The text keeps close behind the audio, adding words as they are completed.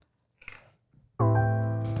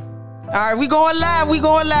All right, we going live. All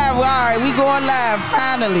right, we going live.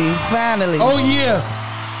 Finally. Oh, yeah.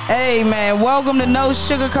 Hey, man, welcome to No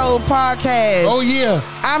Sugarcoat Podcast. Oh, yeah.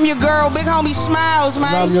 I'm your girl, Big Homie Smiles,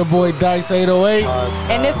 man. I'm your boy, Dice 808.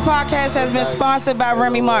 And this podcast has been sponsored by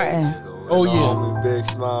Remy Martin. Oh, yeah.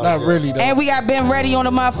 Not really, though. And we got Ben Ready on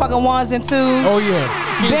the motherfucking ones and twos. Oh,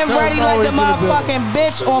 yeah. Ben Ready like the motherfucking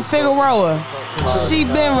bitch on Figueroa. She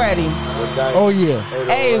been ready. Oh, yeah.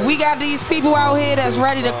 Hey, we got these people out here that's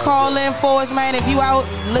ready to call in for us, man. If you out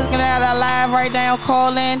looking at our live right now,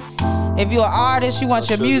 call in. If you're an artist, you want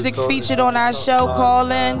your music featured on our show, call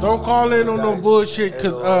in. Don't call in on no bullshit,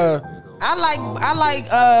 because, I like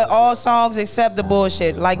all songs except the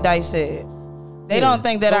bullshit, like Dice said. They don't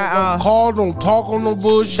think that don't call, don't talk on no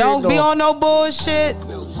bullshit. Don't be on no bullshit,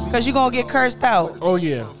 because you're going to get cursed out. Oh,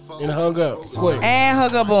 yeah. And hung up quick. And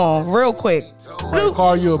hung up on real quick. And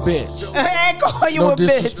call you a bitch. And call you no a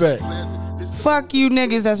disrespect. bitch. Fuck you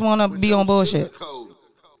niggas that's want to be on bullshit.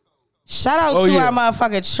 Shout out to our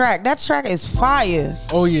motherfucking track. That track is fire.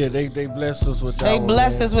 Oh, yeah. They blessed us with that. They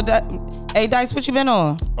blessed us with that. Hey, Dice, what you been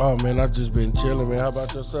on? Oh, man, I just been chilling, man. How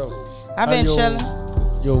about yourself? I've been chilling.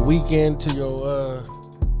 Your weekend to your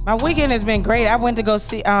My weekend has been great. I went to go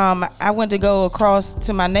see. I went to go across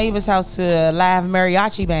to my neighbor's house to a live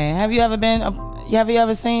mariachi band. Have you ever been? Have you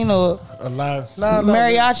ever seen a live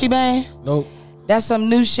mariachi band? Nope. That's some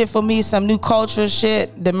new shit for me. Some new culture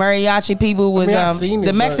shit. The mariachi people was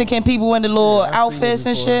the Mexican people in the little outfits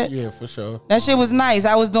and shit. Yeah, for sure. That shit was nice.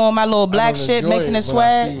 I was doing my little black shit, mixing the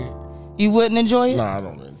swag. You wouldn't enjoy it? Nah, I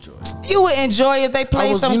don't enjoy it. You would enjoy if they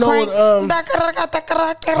played some crank. I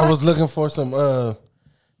was looking for some.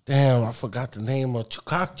 Damn, I forgot the name of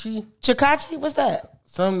Chikachi. Chikachi? What's that?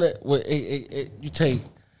 Something that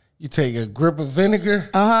you take a grip of vinegar,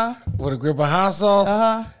 with a grip of hot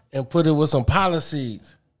sauce, and put it with some pala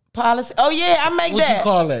seeds. Policy. Oh yeah, I make what that. What you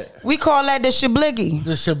call that? We call that the shabligi.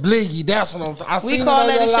 The shabligi. That's what I'm talking. We call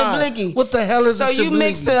that the shabligi. What the hell is the shabligi? So you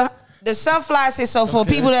mix the sunflower seeds. So for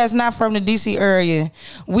people that's not from the DC area,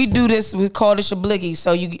 we do this. We call it shabligi.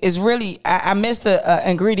 So it's really I missed the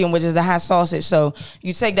ingredient, which is the hot sausage. So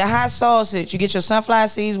you take the hot sausage, you get your sunflower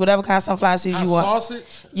seeds, whatever kind of sunflower seeds you want. Sausage?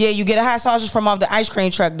 Yeah, you get a hot sausage from off the ice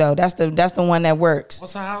cream truck though. That's the one that works.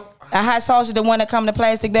 What's a hot? A hot sausage, the one that come in the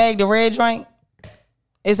plastic bag, the red drink.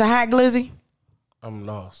 It's a hot glizzy. I'm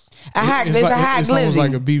lost. It's a hot glizzy. It sounds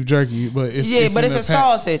like a beef jerky, but it's a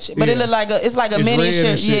sausage. But it look like it's like a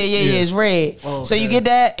miniature. Yeah, it's red. Oh, so you get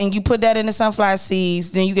that and you put that in the sunflower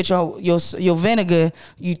seeds. Then you get your vinegar.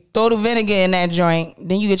 You throw the vinegar in that joint.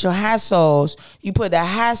 Then you get your hot sauce. You put the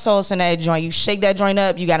hot sauce in that joint. You shake that joint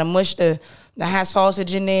up. You gotta mush the hot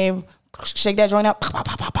sausage in there. Shake that joint up.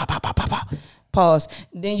 Pause.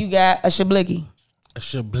 Then you got a shabligi. A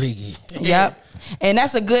shabligi. Yep. And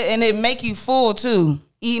that's a good, and it make you full too.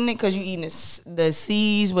 Eating it because you eating the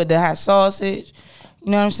seeds with the hot sausage.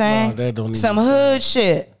 You know what I'm saying? No, that don't even some hood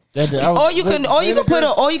shit. Or you can put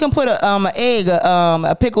a egg,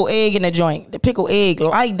 a pickled egg in the joint. The pickled egg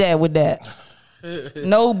like that with that.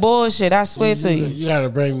 No bullshit. I swear to you. You gotta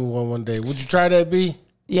bring me one day. Would you try that, B?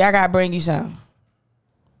 Yeah, I gotta bring you some.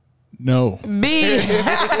 No. B.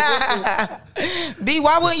 B,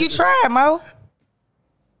 why wouldn't you try it, Mo?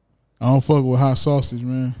 I don't fuck with hot sausage,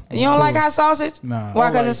 man. You don't like hot sausage? Nah. Why?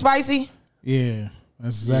 Because it's spicy? Yeah.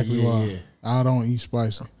 That's exactly why. Yeah. I don't eat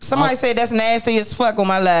spicy. Somebody said that's nasty as fuck on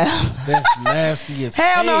my live. That's nasty as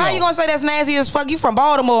hell. No, how you gonna say that's nasty as fuck? You from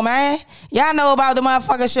Baltimore, man. Y'all know about the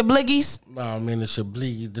motherfucking shabligis. Nah, man, the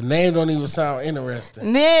shabligi. The name don't even sound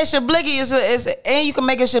interesting. Yeah, shabligi is and you can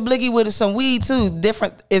make a shabligi with some weed too.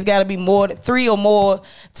 Different. It's got to be more 3 or more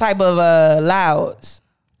type of louds.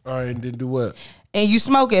 All right, and then do what? And you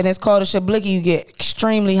smoke it, and it's called a shabligi. You get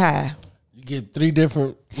extremely high. You get 3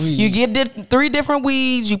 different weeds. You get 3 different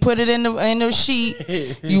weeds. You put it in the sheet.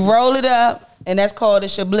 You roll it up, and that's called a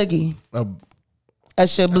shabligi. A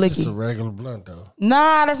shabligi. That's a regular blunt, though.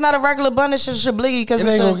 Nah, that's not a regular blunt. It's a shabligi because it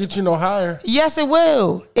ain't gonna get you no higher. Yes, it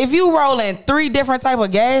will. If you rolling 3 different type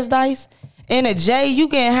of gas dice in a J, you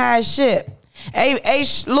getting high as shit. Hey,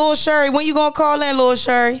 Lil Sherry, when you gonna call in, Lil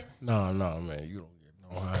Sherry? No, man, you don't.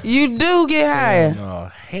 You do get higher.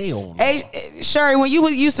 Hell no. Hey, Sherry, when you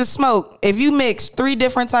used to smoke, if you mix 3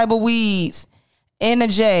 different type of weeds in a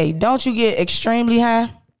J, don't you get extremely high?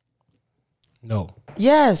 No.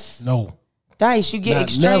 Yes. No. Dice, you get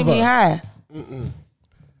extremely high.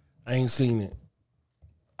 I ain't seen it.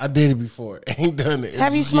 I did it before. I ain't done it.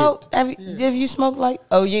 Have you smoked? Have you smoked like?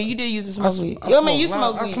 Oh yeah, you did use to smoke weed. You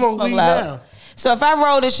smoke weed. I smoke weed now. So if I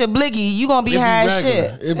roll this shabligi, you gonna be high as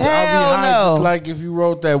shit. I'll be high just like if you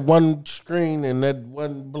wrote that one string and that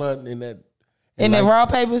one blunt and In the raw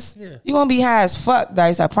papers? Yeah. You're going to be high as fuck,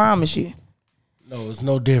 Dice. I promise you. No, it's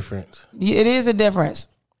no difference. It is a difference.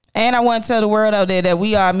 And I want to tell the world out there that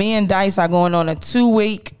me and Dice are going on a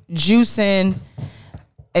 2-week juicing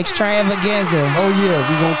extravaganza. Oh yeah,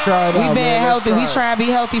 we gonna try it out. We been healthy. We try to be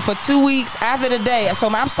healthy for 2 weeks after the day. So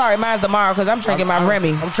I'm starting mine tomorrow because I'm drinking my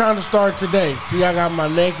Remy. I'm trying to start today. See, I got my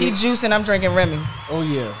naked. He juicing. I'm drinking Remy. Oh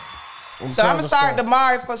yeah. So I'm gonna start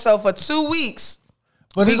tomorrow. For 2 weeks.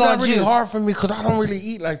 But it's not really hard for me because I don't really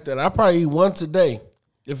eat like that. I probably eat once a day,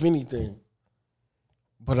 if anything.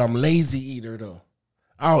 But I'm lazy eater though.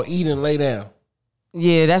 I'll eat and lay down.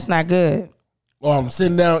 Yeah, that's not good. Or I'm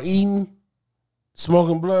sitting down eating,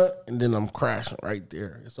 smoking blunt, and then I'm crashing right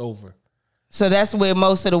there. It's over. So that's where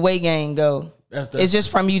most of the weight gain go. It's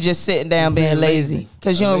just from you just sitting down being lazy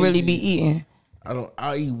because you don't really be eating.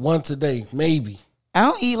 I'll eat once a day, maybe. I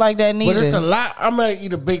don't eat like that neither. But it's a lot. I might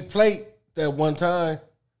eat a big plate that one time,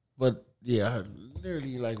 but yeah, I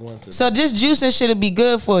literally eat like once a day. So this juicing should be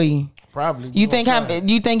good for you. Probably. You think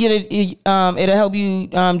it'll help you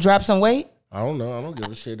drop some weight? I don't know. I don't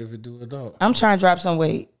give a shit if it do or don't. I'm trying to drop some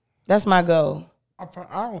weight. That's my goal. I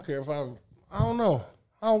don't care if I don't know.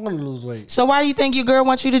 I don't want to lose weight. So why do you think your girl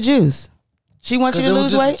wants you to juice? She wants you to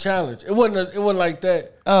lose weight? It was just a challenge. It wasn't like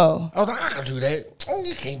that. Oh. I was like, I can do that. Oh,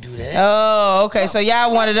 you can't do that. Oh, okay. So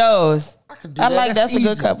y'all one of those. I can do that. Like that's a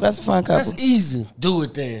good couple. That's a fun couple. That's easy. Do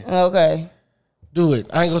it then. Okay. Do it.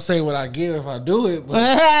 I ain't gonna say what I give if I do it, but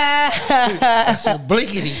that's a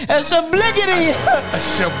blickety. That's a blickety. A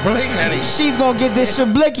shablickety. She's gonna get this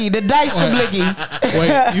shablicky, the Dice shablicky.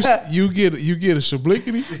 Wait, you get a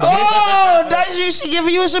shablickety? Oh, Dice, she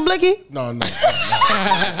giving you a shablicky? No. Wait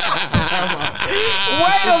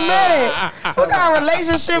a minute. What kind of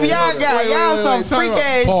relationship y'all got? Y'all some freak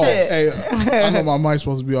ass shit. Hey, I know my mic's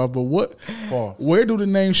supposed to be off, but where do the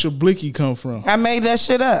name shablicky come from? I made that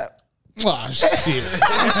shit up. Oh shit!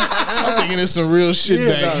 I'm thinking it's some real shit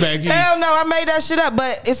back east. Hell no, I made that shit up.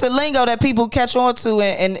 But it's a lingo that people catch on to,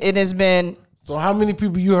 and it has been. So how many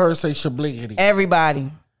people you heard say shablickety?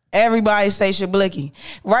 Everybody say shablicky.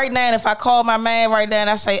 Right now, if I call my man right now and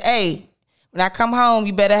I say, "Hey, when I come home,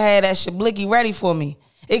 you better have that shablicky ready for me,"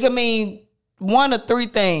 it could mean one of three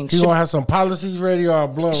things. He gonna have some policies ready or a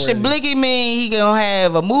blunt ready. Shablicky mean he gonna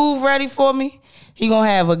have a move ready for me. He gonna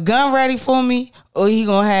have a gun ready for me, or he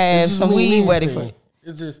gonna have some weed ready for me.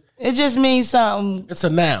 It just means something. It's a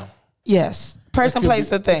noun. Yes, person,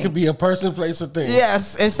 place, or thing. It could be a person, place, or thing.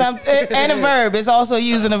 Yes, and and a verb. It's also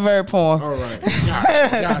used in a verb form. All right,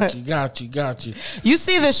 got you. You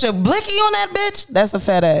see the shablicky on that bitch? That's a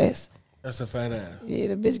fat ass. That's a fat ass. Yeah,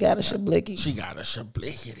 the bitch got a shablicky. She got a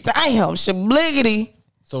shablickety. Damn, shablickety.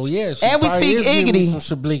 So yeah, and we speak iggity. Some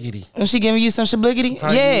shablickety. And she giving you some shablickety?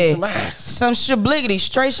 Yeah, some shablickety,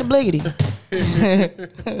 straight shablickety.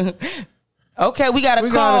 Okay, we got a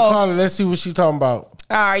call. Let's see what she talking about.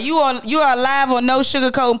 All right, you are live on No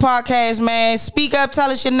Sugarcoating Podcast, man. Speak up, tell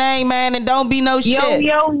us your name, man, and don't be no shit.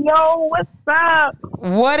 Yo, what's up?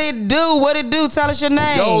 What it do? Tell us your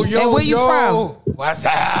name. Yo, and where you from? What's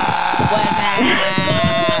up?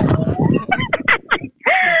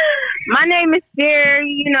 My name is Sherry.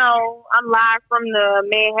 You know, I'm live from the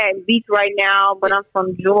Manhattan Beach right now, but I'm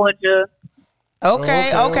from Georgia.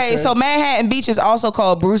 Okay. So Manhattan Beach is also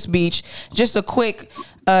called Bruce Beach. Just a quick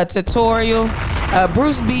tutorial.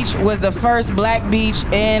 Bruce Beach was the first black beach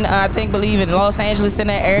in, believe in Los Angeles, in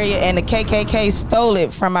that area, and the KKK stole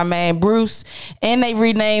it from my man Bruce, and they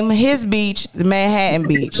renamed his beach the Manhattan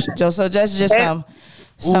Beach. So that's just some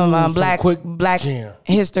black gem.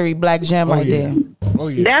 History, black gem there. Oh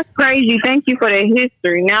yeah, that's crazy. Thank you for the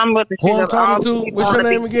history. Now I'm about to. Who I'm talking to? What's your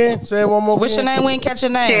name again? Say it one more. What's your name? We didn't catch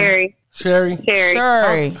your name.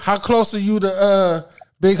 Sherry. How close are you to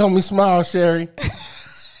Big Homie Smile, Sherry?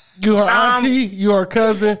 You her auntie, you her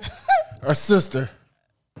cousin, or sister?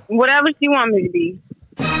 Whatever she want me to be.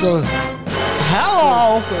 So,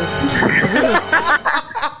 hello.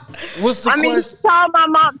 What's the question?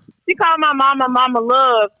 She called my mama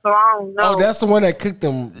love, so I don't know. Oh, that's the one that cooked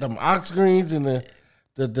them ox greens and the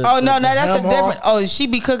that's a different. Oh, she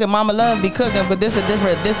be cooking. Mama Love be cooking, but this a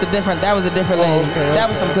different. That was a different lady. Okay. That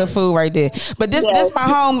was some good food right there. But this my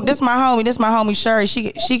homie Sherry.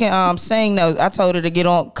 She can sing though. I told her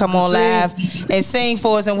to come on live and sing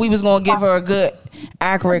for us, and we was gonna give her a good,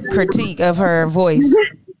 accurate critique of her voice.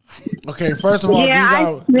 Okay, first of all, do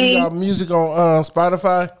you got music on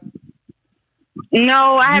Spotify?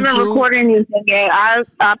 No, I haven't recorded anything yet.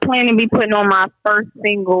 I plan to be putting on my first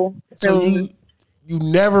single. So you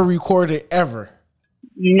never recorded ever?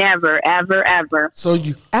 Never, ever. So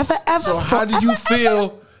how do you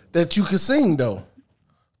feel that you can sing though?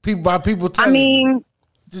 People telling you.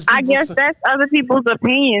 I guess that's other people's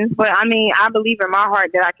opinions, but I mean, I believe in my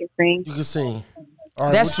heart that I can sing. You can sing. All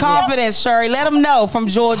right, that's confidence, Sherry. Let them know from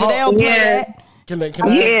Georgia. They don't play that. Can I?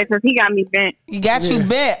 Yeah, because he got me bent. He got you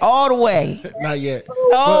bent all the way. Not yet.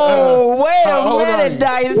 Oh, wait a minute,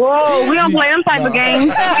 Dice. Whoa, we don't play them type of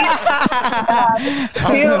games.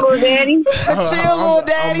 Chill, little daddy. Chill, little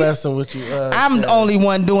daddy. I'm messing with you. I'm the only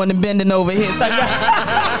one doing the bending over here. So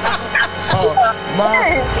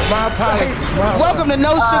my apologies. Welcome to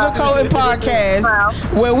No Sugarcoating Podcast,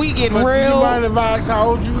 where we get real. Do you mind if I ask how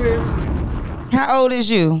old you is? How old is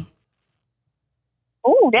you?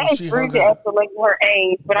 Oh, that is rude to escalate her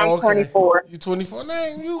age, but I'm 24. You 24?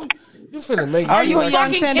 Man, you finna make it. Oh, you a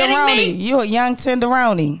young tenderoni. You a young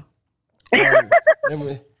tenderoni.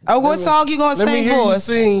 What song you gonna sing for us?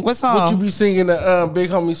 What song? What you be singing to Big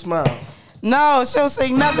Homie Smiles? No, she'll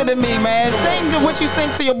sing nothing to me, man. Sing to what you sing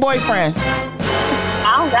to your boyfriend.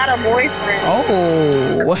 I don't got a boyfriend.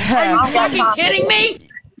 Oh, are you fucking kidding me?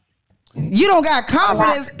 You don't got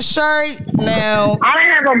confidence, Sherry. Now I don't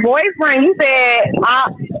have a boyfriend. You said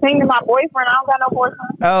I'm singing to my boyfriend. I don't got no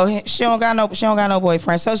boyfriend. Oh, she don't got no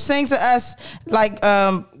boyfriend. So sing to us like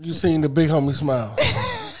you sing the Big Homie Smile.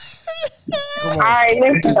 Come on. All right,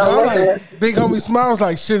 listen. Big Homie Smiles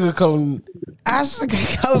like sugarcoating. I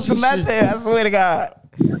sugarcoat nothing. I swear to God.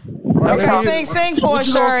 Okay, sing for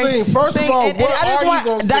us, Sherry. First of all,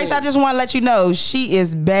 Dice, I just want to let you know she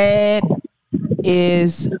is bad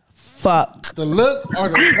as fuck. The look or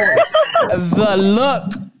the voice? The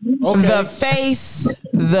look, the face,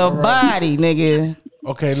 the body, nigga.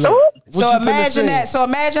 Okay, look. So imagine that. So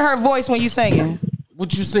imagine her voice when you singing.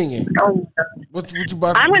 What you singing? What you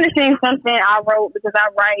about? I'm gonna sing something I wrote because I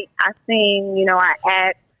write, I sing, you know, I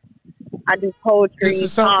act, I do poetry. This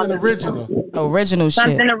is something original. Original shit.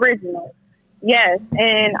 Something original. Yes,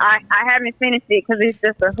 and I haven't finished it because it's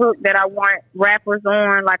just a hook that I want rappers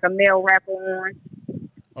on, like a male rapper on.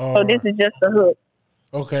 So this is just a hook.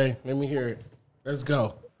 Okay, let me hear it. Let's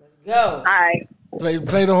go. All right. Play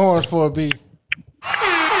the horns for a beat.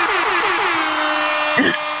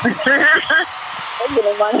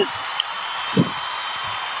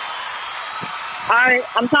 All right,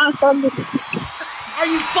 I'm trying to start this. Are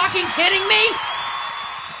you fucking kidding me?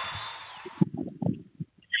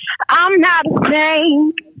 I'm not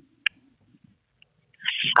ashamed.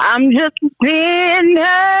 I'm just a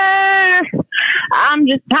sinner. I'm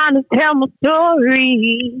just trying to tell my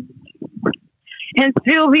story and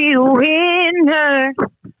still be a winner.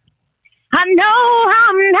 I know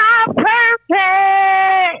I'm not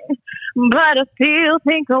perfect, but I still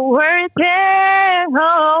think I'm worth it.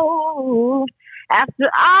 Oh, after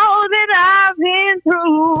all that I've been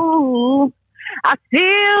through, I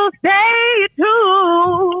still stay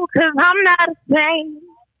true, 'cause I'm not ashamed.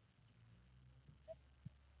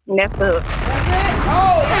 That's it. That's it?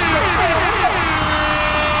 Oh, that's a good hook.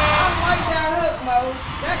 I like that hook, Mo.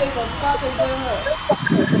 That is a fucking good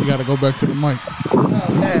hook. You gotta go back to the mic. Oh,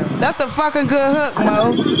 damn. That's a fucking good hook,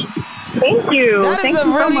 Mo. Thank you. That is a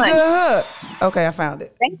really good hook. Okay, I found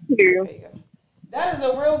it. Thank you. There you go. That is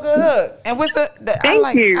a real good hook. And what's the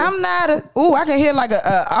Thank you. I'm not a, I can hear like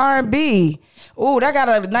a R&B. Ooh, that got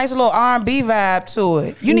a nice little R&B vibe to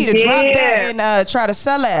it. You need to drop that and try to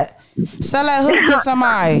sell that. Sell that hook to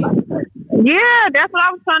somebody. Yeah, that's what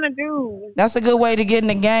I was trying to do. That's a good way to get in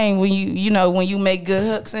the game when when you make good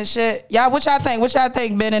hooks and shit. Y'all, what y'all think? What y'all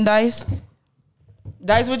think, Ben and Dice?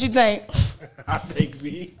 Dice, what you think? I think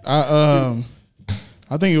me. I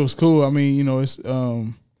think it was cool. I mean, it's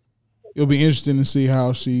it'll be interesting to see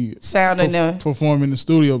how she perform in the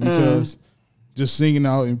studio because just singing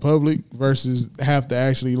out in public versus have to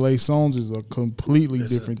actually lay songs is a completely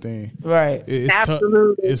different thing. Right. It's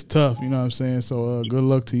absolutely. It's tough, you know what I'm saying? So good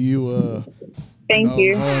luck to you. Thank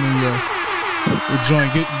you. Going in your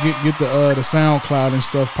joint, get the SoundCloud and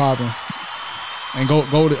stuff popping. And go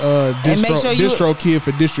to DistroKid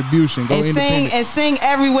for distribution. Go and sing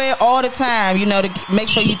everywhere all the time. To make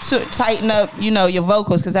sure you tighten up. Your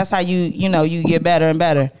vocals because that's how you get better and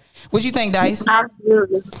better. What you think, Dice?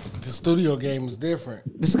 Absolutely. The studio game is different.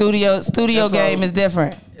 The studio game is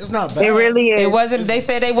different. It's not bad. It really is. It wasn't. They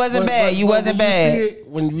said they wasn't bad. You wasn't bad.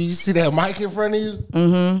 When you see that mic in front of you,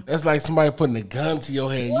 that's like somebody putting a gun to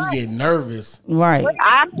your head. You get nervous. Right.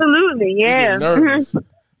 Absolutely. Yeah. You get nervous.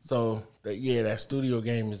 So that studio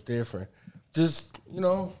game is different. Just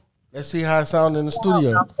let's see how it sounds in the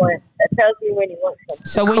studio. That tells me when you want something.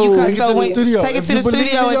 So when you come, take it to the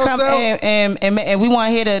studio and come and we want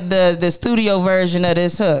to hear the studio version of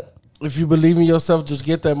this hook. If you believe in yourself, just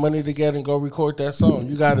get that money together and go record that song.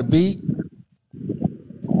 You got a beat?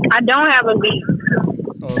 I don't have a beat.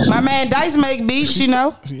 My man Dice make beats,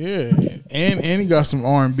 Yeah, And he got some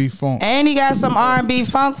R&B funk. And he got some R&B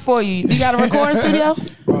funk for you. You got a recording studio?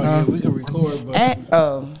 Yeah, we can record, but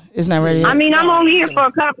it's not ready yet. I mean, I'm only here for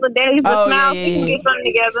a couple of days, but now we can get something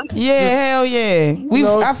together. Yeah, hell yeah.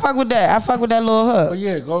 I fuck with that. I fuck with that little hook. Oh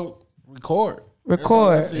yeah, go record.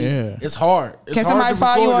 Yeah, it's hard. Can somebody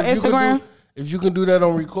follow you on Instagram? If you can do that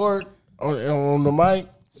on record on the mic,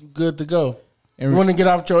 you good to go. You want to get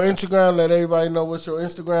off your Instagram? Let everybody know what's your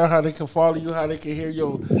Instagram, how they can follow you, how they can hear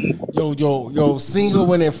your single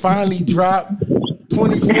when it finally dropped.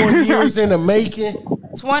 24 years in the making.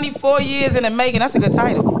 24 years in the making. That's a good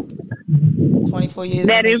title. 24 years.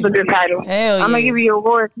 That is a good title. Hell yeah. I'm gonna give you a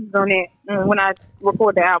royalties on that when I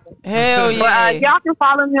record the album. Hell yeah. But y'all can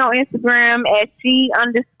follow me on Instagram at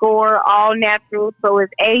she_all_natural. So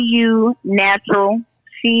it's AU natural.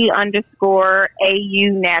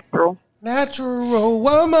 She_AU natural. Natural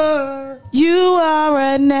woman. You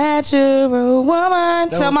are a natural woman.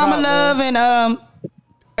 Tell Mama hot, Love man. And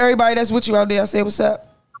everybody that's with you out there, say what's up.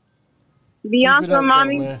 Bianca,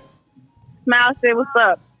 mommy, Smile, say what's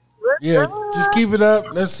up. Yeah, just keep it up.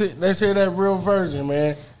 Let's hear that real version,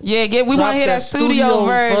 man. Yeah, we want to hear that studio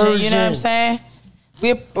version. You know what I'm saying?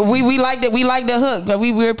 We like that. We like the hook, but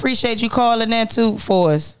we appreciate you calling in too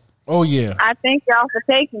for us. Oh yeah. I thank y'all for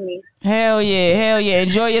taking me. Hell yeah.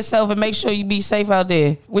 Enjoy yourself and make sure you be safe out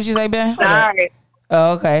there. What you say, Ben? All right.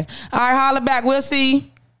 Oh, okay. All right, holla back. We'll see you.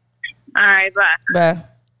 All right, bye. Bye.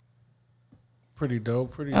 Pretty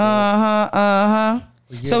dope. Yeah,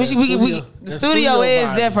 so the studio is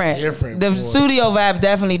different. The studio vibe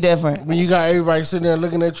definitely different. When you got everybody sitting there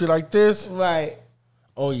looking at you like this, right?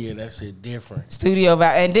 Oh yeah, that shit different. Studio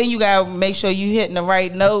vibe, and then you gotta make sure you hitting the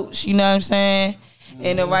right notes. You know what I'm saying?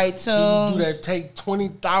 In the right tune. Can you do that take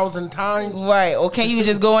 20,000 times? Right. Or can you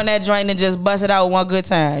just go in that joint and just bust it out one good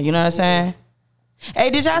time? You know what I'm saying? Hey,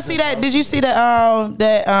 did y'all see that? Did you see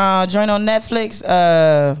that joint on Netflix?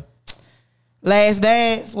 Last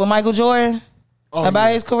Dance with Michael Jordan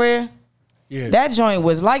about his career. Yeah, that joint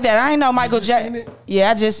was like that. I ain't know Michael Jackson.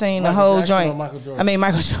 Yeah, I just seen the whole joint. I mean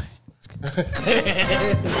Michael Jordan.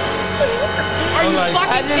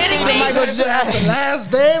 I just seen the Michael Jordan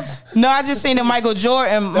Last Dance. No, I just seen the Michael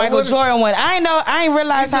Jordan one. I ain't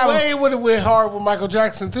realized how it would have went hard with Michael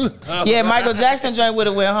Jackson too. Yeah, Michael Jackson joint would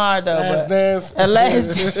have went hard though. Last Dance.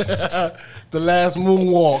 The last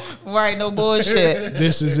moonwalk. Right, no bullshit.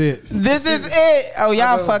 This is it. Oh,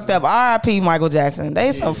 y'all fucked up. R.I.P. Michael Jackson.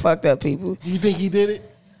 They some fucked up people. You think he did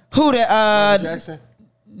it? Who the Michael Jackson?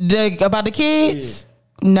 About the kids?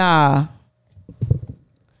 Yeah. Nah.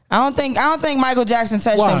 I don't think Michael Jackson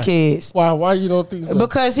touched them kids. Why you don't think so?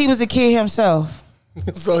 Because he was a kid himself.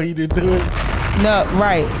 So he didn't do it? No,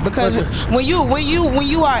 right. Because when you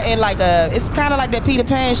are in like it's kind of like that Peter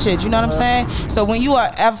Pan shit, you know what I'm saying? So when you are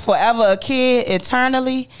forever a kid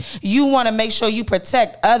eternally, you want to make sure you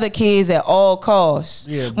protect other kids at all costs.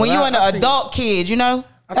 Yeah, when you an adult kid, you know?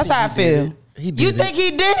 That's how I feel. You think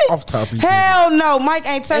he did it? Off top, hell no. Mike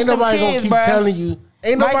ain't touched them kids, bro. Telling you.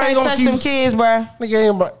 Mike ain't touched them kids, bro.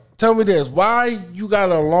 Nigga, tell me this. Why you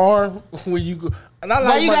got an alarm when you go?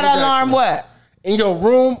 Why you got an alarm what? In your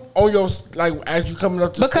room, on your as you coming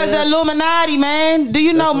up to because the Illuminati, man. Do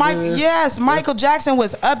you know Mike? Yes, Michael Jackson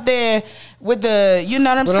was up there with the. You know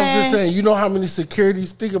what I'm saying? I'm just saying. You know how many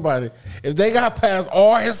securities? Think about it. If they got past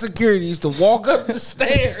all his securities to walk up the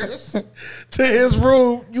stairs to his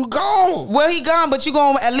room, you gone. Well, he gone, but you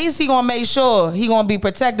going at least he gonna make sure he gonna be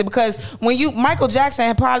protected because when Michael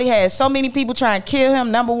Jackson probably had so many people trying to kill him.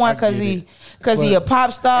 Number one, because he a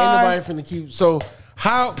pop star. Ain't nobody finna keep so.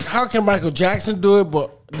 How can Michael Jackson do it,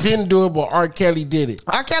 but didn't do it, but R. Kelly did it?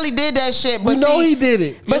 R. Kelly did that shit, but we know he did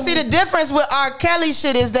it. But see, the difference with R. Kelly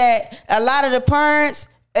shit is that a lot of the parents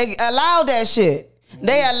allowed that shit.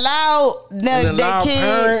 They allowed their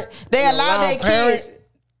kids. They allowed their kids.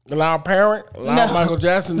 Allow Michael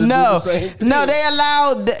Jackson to do the same thing. No, they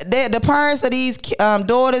allowed the parents of these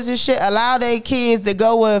daughters and shit allow their kids to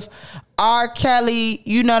go with R. Kelly,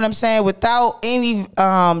 you know what I'm saying, without any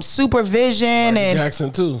supervision. Michael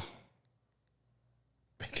Jackson too.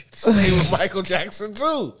 Same with Michael Jackson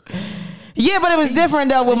too. Yeah, but it was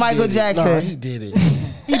different though with Michael Jackson. No, he did it.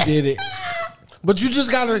 He did it. But you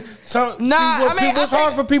just gotta. What's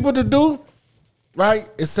hard for people to do, right?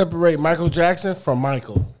 Is separate Michael Jackson from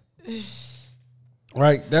Michael.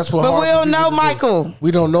 Right, that's what. But we don't know Michael.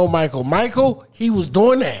 We don't know Michael. Michael, he was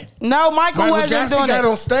doing that. No, Michael wasn't Jackson doing got it.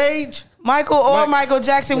 On stage. Michael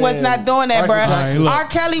Jackson was not doing that, bro. R.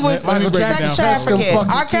 Kelly was sex trafficking.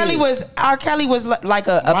 R. Kelly was like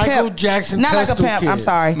a Michael pimp. Jackson, not like a pimp. Kids. I'm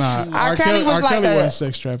sorry. R. Kelly was like wasn't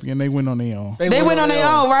sex trafficking. They went on their own. They went on their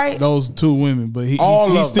own, right? Those two women, but he still.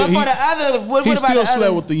 But for the other, what he about still the slept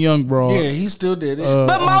other? with the young broad. Yeah, he still did it.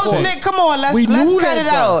 But most niggas, come on, let's cut it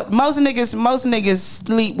out. Most niggas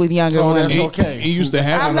sleep with younger women. That's okay. He used to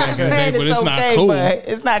have I'm not saying it's okay, but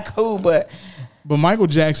it's not cool. But Michael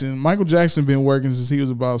Jackson been working since he was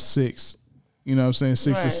about 6. You know what I'm saying?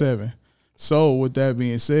 6 or 7. So with that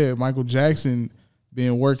being said, Michael Jackson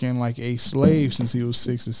been working like a slave since he was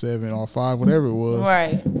 6 or 7 or 5, whatever it was.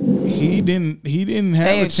 Right. He didn't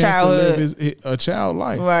have a chance to live a child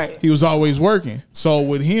life. Right. He was always working. So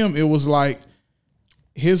with him, it was like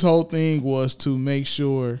his whole thing was to make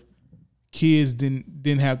sure kids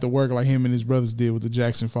didn't have to work like him and his brothers did with the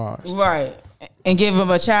Jackson 5s. Right. And give them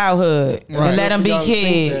a childhood and let them be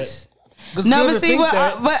kids. No, but see,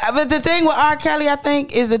 but the thing with R. Kelly, I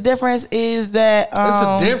think, is the difference is that it's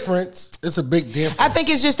a difference. It's a big difference. I think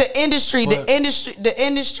it's just the industry. The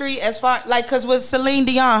industry as far like because with Celine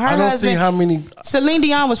Dion, her husband. See how many. Celine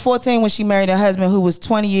Dion was 14 when she married her husband, who was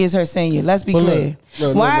 20 years her senior. Let's be clear.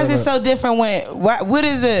 Why is it so different when? What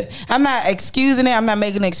is it? I'm not excusing it. I'm not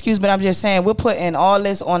making an excuse, but I'm just saying we're putting all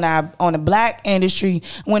this on the black industry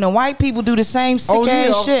when the white people do the same sick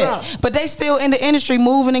ass shit, but they still in the industry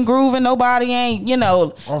moving and grooving. Nobody ain't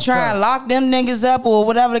trying to lock them niggas up or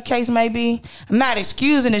whatever the case may be. I'm not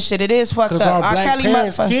excusing this shit. It is fucked up. Because our black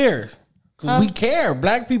parents care. Because we care.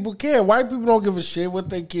 Black people care. White people don't give a shit what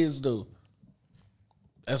their kids do.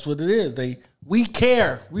 That's what it is. We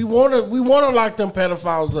care. We want to lock them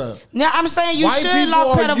pedophiles up. Yeah, I'm saying you should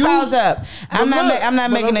lock pedophiles up. I'm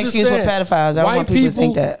not making an excuse for pedophiles. I don't want people to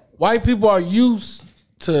think that. White people are used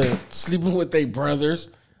to sleeping with their brothers,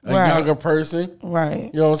 a younger person.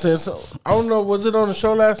 Right. You know what I'm saying? So I don't know, was it on the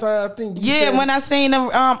show last night? I think. Yeah, when I seen them,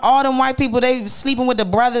 all them white people, they sleeping with the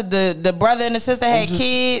brother. The brother and the sister had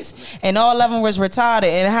kids, and all of them was retarded.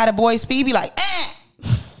 And how the boy speak, be like,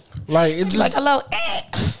 like it's just like hello.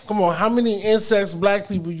 Come on, how many insects black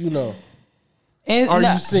people you know? Are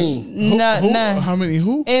you seeing? No. How many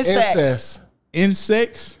who? Insects.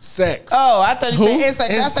 Insects? Sex. Oh, I thought you said insects.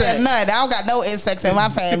 I said none. I don't got no insects in my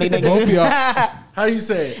family, nigga. How you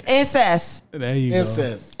say it? Incest. There you go.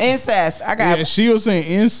 Incest. I got. Yeah, she was saying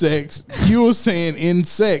insects. You were saying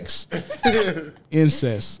insects.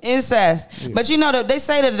 Incest. Incest. Yeah. But you know they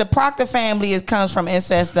say that the Proctor family comes from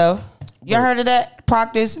incest, though. You heard of that?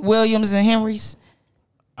 Proctors, Williams, and Henrys.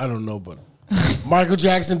 I don't know, but Michael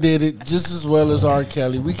Jackson did it just as well as R.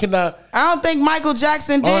 Kelly. We cannot. I don't think Michael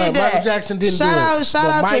Jackson did that. Michael Jackson didn't do it. Shout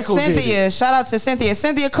out to Cynthia. Shout out to Cynthia.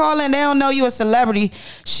 Cynthia, call in. They don't know you a celebrity.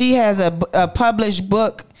 She has a published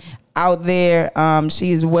book out there.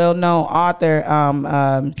 She is a well-known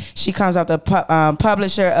author. She comes out the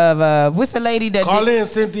publisher of what's the lady that call in,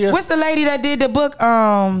 Cynthia? What's the lady that did the book?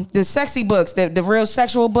 The sexy books, the real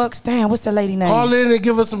sexual books. Damn, what's the lady name? Call in and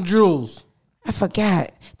give us some jewels. I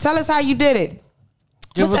forgot. Tell us how you did it.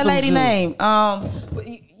 What's that lady name?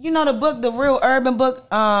 You know the book, the real urban book.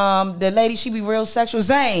 The lady, she be real sexual.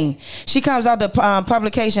 Zane. She comes out the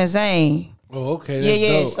publication Zane. Oh, okay.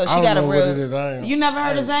 That's dope. So she got a real. You never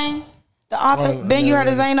heard of Zane, the author? Ben, you heard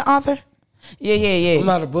of Zane, the author? Yeah. I'm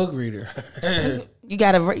not a book reader. We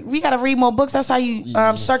gotta read more books. That's how you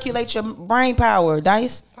circulate your brain power,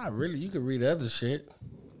 Dice. Not really. You can read other shit.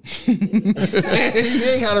 You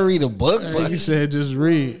ain't gotta read a book, but you said just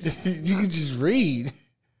read. You can just read.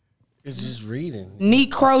 It's just reading.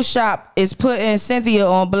 Neat Crow Shop is putting Cynthia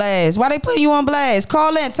on blast. Why they putting you on blast?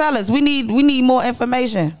 Call in, tell us. We need more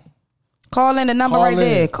information. Call in the number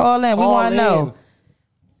there. Call in. We want to know.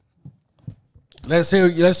 Let's hear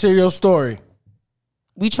your story.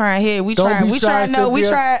 We try to hear. We try to know. We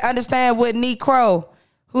try to understand what Neat Crow.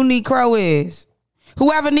 Who Neat Crow is.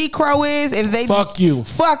 Whoever Neat Crow is, if they fuck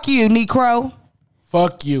you, Neat Crow.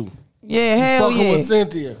 Fuck you. Yeah, hell fucking with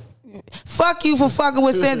Cynthia. Fuck you for fucking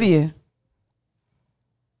with Cynthia.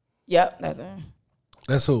 Yep, that's her.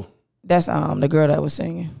 That's who? That's the girl that was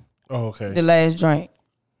singing. Oh, okay. The Last Drink.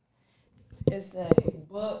 It's like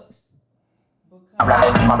books become. Let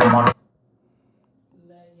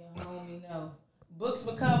your homie know. Books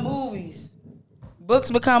become movies. Books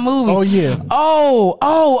become movies. Oh yeah.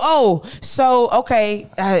 Oh. So okay,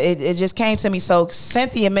 it just came to me. So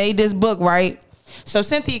Cynthia made this book, right? So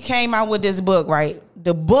Cynthia came out with this book, right?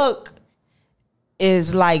 The book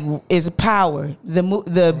is Power,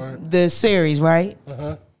 the series, right?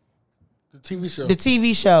 The TV show. The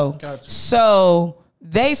TV show. Gotcha. So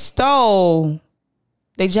they stole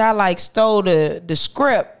the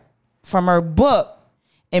script from her book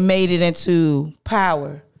and made it into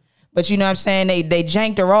power. But you know what I'm saying? They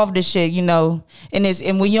janked her off the shit, you know. And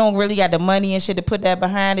when you don't really got the money and shit to put that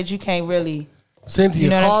behind it, you can't really. Cynthia, you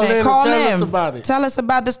know what I'm saying? Call tell us about it. Tell us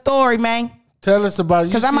about the story, man. Tell us about it.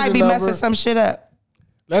 Because I might be messing some shit up.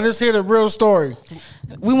 Let us hear the real story.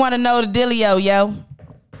 We want to know the dealio, yo.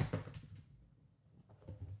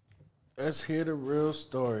 Let's hear the real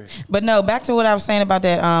story. But no, back to what I was saying about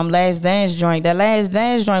that Last Dance joint. That Last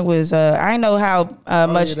Dance joint was I know how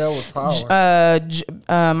much that was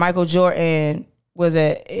power. Michael Jordan was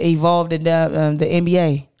evolved in the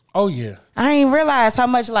NBA. Oh yeah. I ain't realize how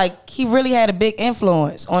much like he really had a big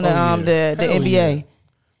influence on the NBA. Yeah.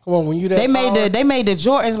 Come on, when you that they made the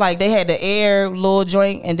Jordans like they had the Air little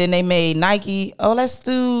joint, and then they made Nike. Oh, let's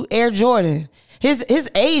do Air Jordan. His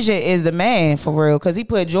agent is the man for real because he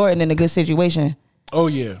put Jordan in a good situation. Oh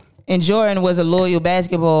yeah. And Jordan was a loyal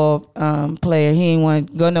basketball player. He ain't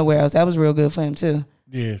want to go nowhere else. That was real good for him too.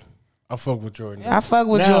 Yeah, I fuck with Jordan. I fuck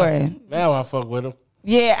with Jordan. Now I fuck with him.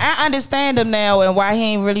 Yeah, I understand him now and why he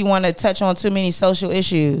ain't really want to touch on too many social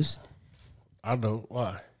issues. I know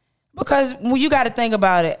why. Because you got to think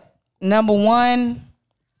about it. Number one,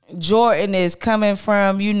 Jordan is coming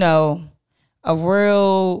from, a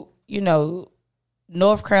real,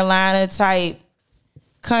 North Carolina type,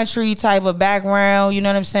 country type of background. You know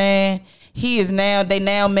what I'm saying? They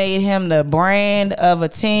now made him the brand of a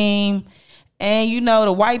team. And,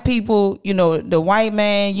 the white people, the white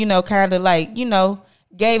man, kind of like,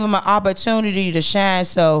 gave him an opportunity to shine.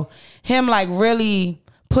 So him like really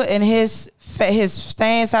putting his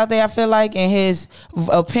stance out there, I feel like, and his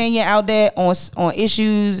opinion out there on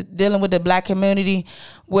issues dealing with the black community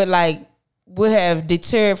would have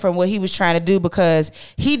deterred from what he was trying to do, because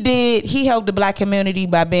he helped the black community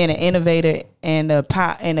by being an innovator and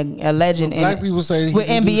a legend. Black people say he with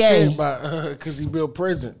NBA because he built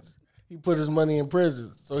prisons. He put his money in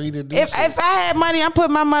prisons, so he didn't do If I had money, I'm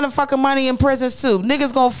putting my motherfucking money in prisons too.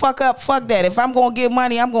 Niggas gonna fuck up. Fuck that. If I'm gonna get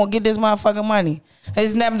money, I'm gonna get this motherfucking money.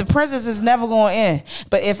 The prisons is never gonna end.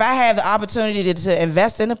 But if I have the opportunity to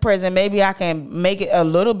invest in the prison, maybe I can make it a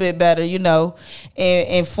little bit better,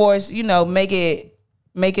 and force, make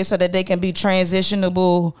it so that they can be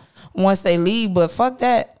transitionable once they leave. But fuck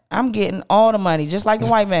that. I'm getting all the money, just like the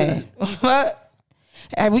white man.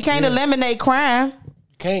 We can't eliminate crime.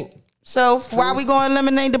 Can't. So why we going to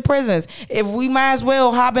eliminate the prisons? If we might as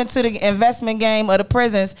well hop into the investment game of the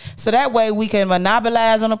prisons, so that way we can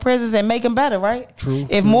monopolize on the prisons and make them better, right? True.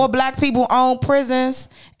 If more black people own prisons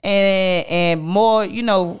and more,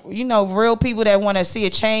 real people that want to see a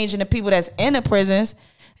change in the people that's in the prisons,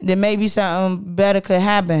 then maybe something better could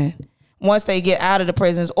happen once they get out of the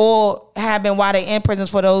prisons, or happen while they in prisons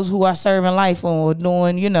for those who are serving life or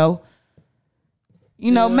doing,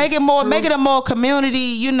 make it a more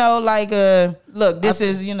community, look, this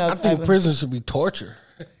is. I think prison should be torture.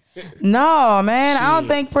 No, man, I don't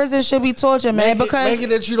think prison should be torture, man. Make it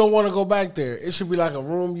that you don't want to go back there. It should be like a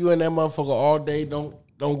room, you in that motherfucker all day. Don't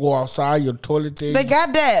go outside, your toilet thing. They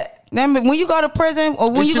got that. Then when you go to prison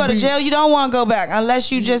or when you go to jail, you don't want to go back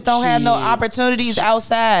unless you just don't have no opportunities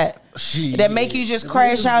outside that make you just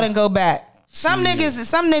crash out and go back. Some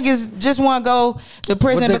niggas just want to go to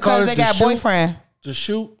prison because they got boyfriend. To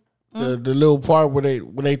shoot the little part where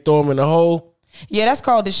they throw them in the hole. Yeah, that's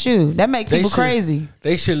called the shoot. That make people crazy.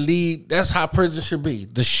 They should lead. That's how prison should be.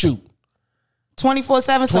 The shoot.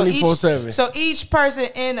 24/7. 24/7. So each person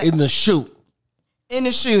in the shoot. In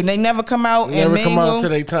the shoot. They never come out and mingle. Never come out until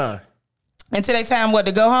they time. Until they time what,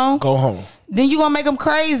 to go home? Go home. Then you gonna make them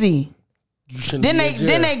crazy. Then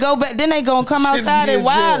they go back. Then they gonna come outside and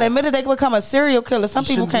wild. Admitted they become a serial killer. Some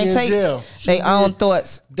people can't take their own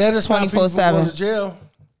thoughts. That is 24/7. Going to jail.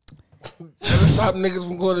 That'll stop niggas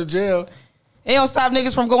from going to jail. It don't stop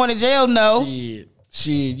niggas from going to jail. No.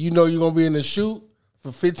 Shit. You know you're gonna be in the shoot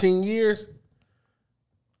for 15 years.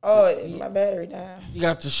 Oh, my battery down. You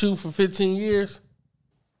got to shoot for 15 years.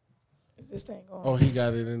 Is this thing going? Oh, he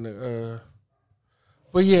got it in the.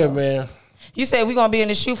 But yeah, man. You said we gonna be in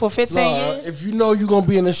the shoot for 15 years? If you know you're gonna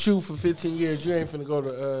be in the shoot for 15 years, you ain't finna go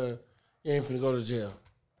to jail.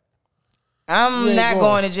 I'm not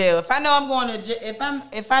going to jail. If I know I'm going to jail,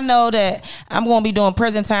 if I know that I'm gonna be doing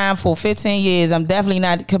prison time for 15 years, I'm definitely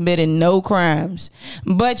not committing no crimes.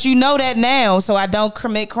 But you know that now, so I don't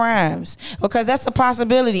commit crimes, because that's a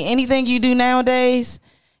possibility. Anything you do nowadays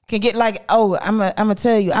can get like, oh, I'm gonna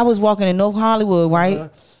tell you, I was walking in North Hollywood, right?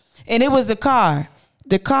 And it was a car.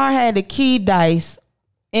 The car had the key dice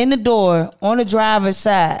in the door on the driver's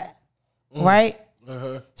side, right?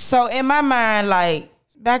 So in my mind, like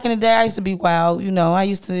back in the day, I used to be wild. I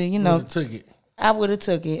used to, took it. I would have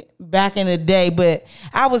took it back in the day, but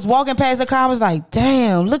I was walking past the car. I was like,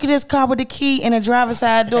 damn, look at this car with the key and the driver's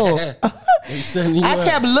side door. I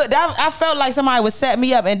kept looking. I felt like somebody would set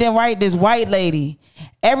me up, and then this white lady.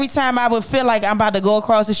 Every time I would feel like I'm about to go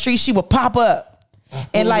across the street, she would pop up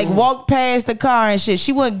and like walk past the car and shit.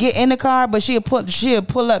 She wouldn't get in the car, but she'd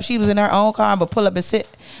pull up. She was in her own car, but pull up and sit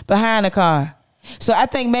behind the car. So I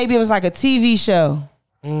think maybe it was like a TV show.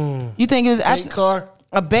 You think it was bait car?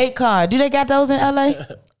 A bait car. Do they got those in LA?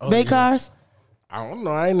 Bait cars? I don't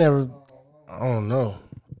know. I don't know.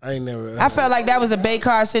 I ain't never. I felt like that was a bait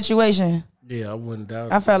car situation. Yeah, I wouldn't doubt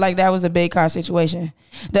it. I felt like that was a bait car situation.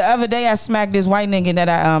 The other day, I smacked this white nigga that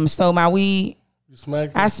I stole my weed. You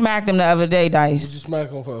smacked him? I smacked him the other day, Dice. What you smack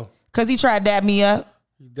him for? Because he tried to dab me up.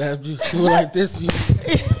 He dabbed you? You were like this? He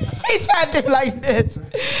tried to do like this.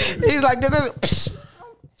 He's like this.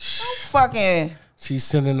 Fucking. She's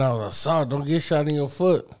sending out assault. Don't get shot in your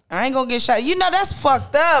foot. I ain't gonna get shot. You know that's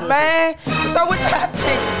fucked up, man. So what y'all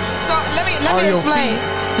think? So let me explain.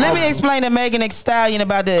 Let me explain to Megan Thee Stallion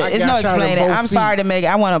about the. It's no explaining. I'm sorry to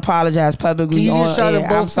Megan. I want to apologize publicly on air.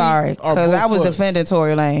 I'm sorry because I was defending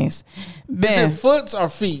Tory Lanez. Ben, is it foots or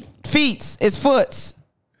feet? Feet. It's foots.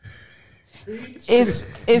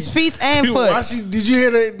 It's feet and foot. Did you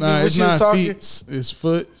hear that? Nah, it's not feet. It's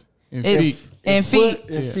foot and feet. And feet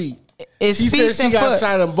and feet. It's she feet said she got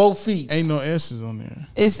shot in both feet. Ain't no S's on there.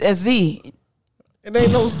 It's a Z. It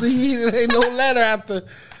ain't no Z either. It ain't no letter after.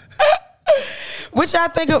 What y'all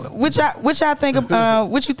think of? What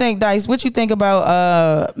you think, Dice? What you think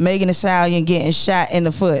about Megan Thee Stallion getting shot in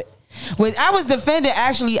the foot?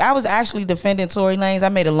 I was actually defending Tory Lanez. I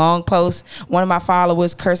made a long post. One of my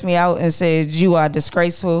followers cursed me out and said, "You are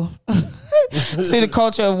disgraceful." To the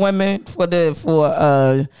culture of women for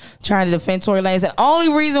trying to defend Tory Lanez. The only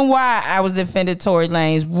reason why I was defending Tory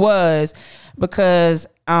Lanez was because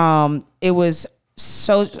it was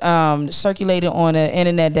so circulated on the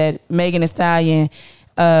internet that Megan Thee Stallion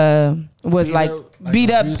was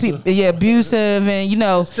beat up, abusive,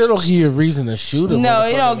 and still don't give you a reason to shoot him. No,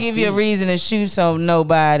 it don't give you a reason to shoot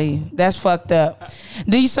nobody. That's fucked up.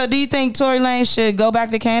 Do you think Tory Lanez should go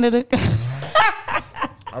back to Canada?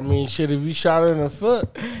 I mean, shit, if you shot her in the foot.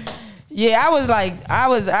 Yeah, I was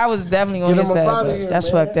definitely on his side. That's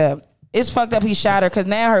fucked up. It's fucked up he shot her because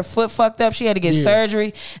now her foot fucked up. She had to get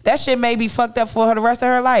surgery. That shit may be fucked up for her the rest of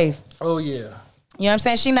her life. Oh, yeah. You know what I'm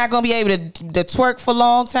saying? She not going to be able to twerk for a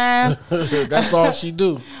long time. That's all she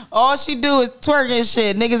do. All she do is twerk and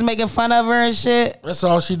shit. Niggas making fun of her and shit. That's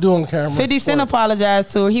all she do on camera. 50 Cent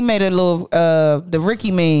apologized to her. He made a little, the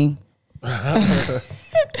Ricky meme.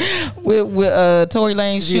 with Tory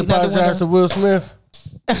Lanez shooting out the window. He apologized to Will Smith.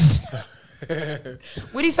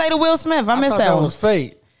 What'd he say to Will Smith? I missed that one. That was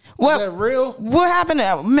fake. What? Was that real? What happened?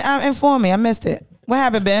 Inform me. I missed it. What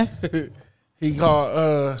happened, Ben? He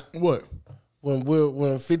called what?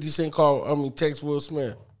 When 50 Cent text Will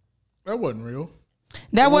Smith. That wasn't real.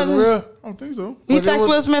 That wasn't real? I don't think so. He texted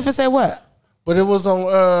Will Smith and said what? But it was on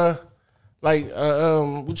what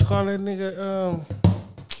you call that nigga?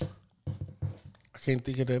 I can't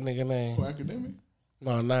think of that nigga name. Academic?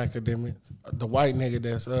 No, not Academic. The white nigga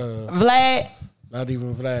that's Vlad. Not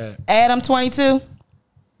even Vlad. Adam 22.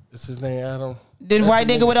 Is his name Adam? The white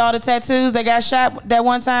nigga with all the tattoos that got shot that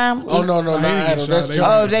one time? Oh no, not Adam. That's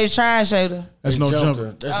Jumper. Oh, they was trying to show them. That's no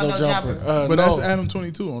jumper. That's no jumper. But that's Adam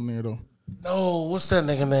 22 on there though. No, what's that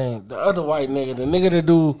nigga name? The other white nigga, the nigga that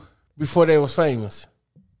do before they was famous.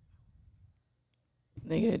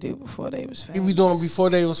 Nigga that do before they was famous. He be doing before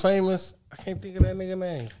they was famous. I can't think of that nigga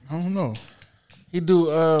name. I don't know. He do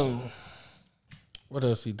what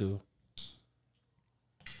else he do?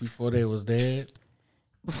 Before they was dead.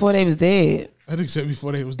 Before they was dead. I think said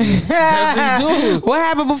before they was dead. That's what he do. What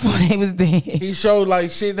happened before they was dead? He showed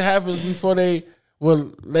like shit that happens before they were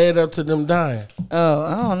led up to them dying. Oh,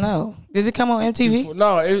 I don't know. Does it come on MTV?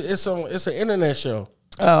 No, it's an internet show.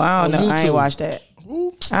 Oh, I don't know. YouTube. I ain't watched that.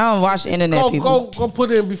 I don't watch the internet. Go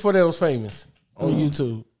put it in before they was famous on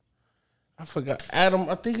YouTube. I forgot Adam.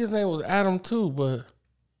 I think his name was Adam too, but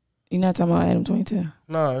you're not talking about Adam 22.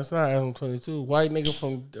 No, it's not Adam 22. White nigga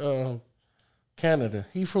from Canada.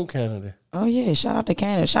 He from Canada. Oh yeah, shout out to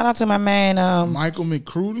Canada. Shout out to my man Michael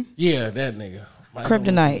McCruden. Yeah, that nigga.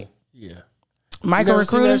 Kryptonite. Yeah. Michael McCruden.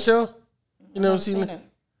 Seen that show? You never seen it?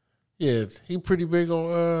 Yeah, he pretty big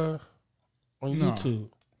on YouTube.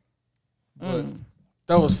 But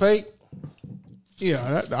that was fake.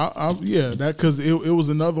 Yeah, that because it was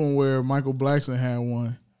another one where Michael Blackson had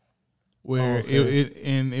one where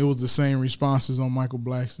it was the same responses on Michael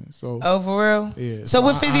Blackson. So for real? Yeah. So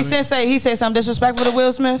what 50 Cent say? He said something disrespectful to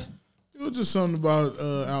Will Smith? It was just something about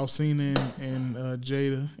Alcina and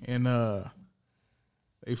Jada and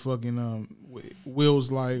they fucking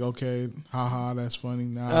Will's like, okay, haha, that's funny.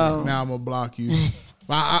 Now I'm gonna block you.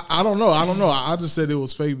 I don't know. I just said it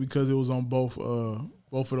was fake because it was on both of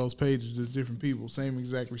those pages. There's different people, same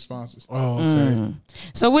exact responses. Oh, okay.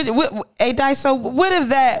 So, hey Dice. So, what if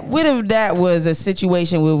that was a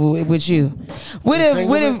situation with you? What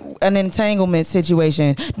if an entanglement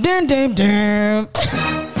situation? Damn.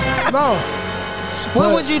 No.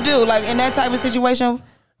 What would you do, like in that type of situation?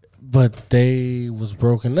 But they was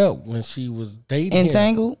broken up when she was dating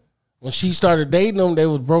entangled. When she started dating him, they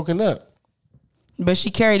was broken up. But she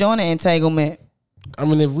carried on the entanglement. I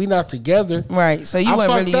mean, if we not together, right? So you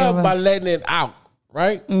fucked really up by letting it out,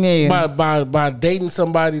 right? Yeah. By dating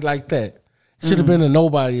somebody like that, should have been a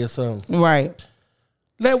nobody or something, right?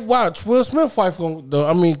 Watch Will Smith wife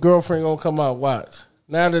girlfriend gonna come out. Watch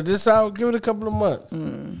now that this out, give it a couple of months.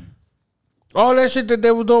 All that shit that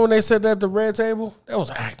they was doing when they said that at the red table, that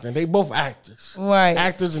was acting. They both actors, right?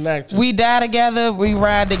 Actors and actors. We die together, we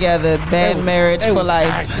ride together. Bad marriage for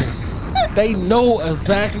life. They know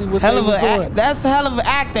exactly what they was doing. That's a hell of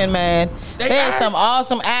acting, man. They're some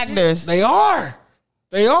awesome actors. They are.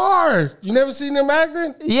 You never seen them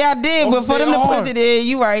acting? Yeah, I did. But for them to put it in,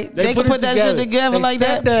 you right. They can put that shit together like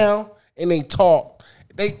that. They sat down and they talked.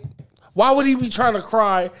 Why would he be trying to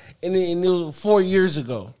cry? And it was 4 years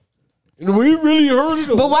ago. And we really heard it.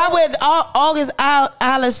 But why would August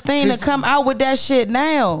Alsina come out with that shit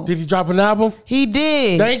now? Did he drop an album? He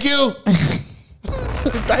did. Thank you.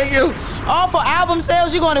 Thank you. All for album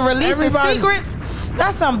sales, you going to release the secrets?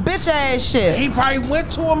 That's some bitch ass shit. He probably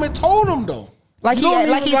went to him and told him though. He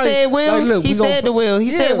said Will. Like, look, he said to Will.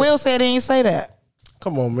 He said Will said he ain't say that.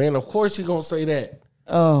 Come on, man. Of course he gonna say that.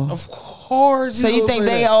 Oh, of course. So you think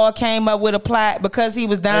they all came up with a plot because he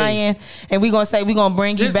was dying, and we gonna say we gonna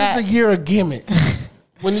bring you back? This is the year of gimmick.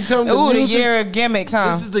 When you come to music, the year of gimmicks,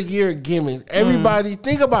 huh? This is the year of gimmicks. Everybody,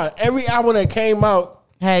 think about it. Every album that came out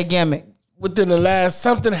had gimmick. Within the last,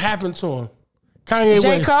 something happened to him. Kanye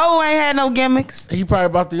West. J. Cole ain't had no gimmicks. He probably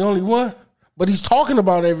about the only one. But he's talking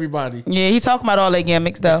about everybody. Yeah, he's talking about all their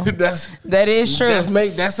gimmicks though. that is true. That's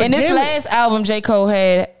a and this gimmick. last album J. Cole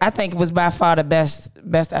had, I think it was by far the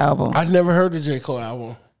best album. I never heard the J. Cole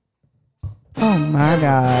album. Oh my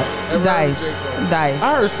God. Dice.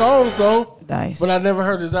 I heard songs though. Dice. But I never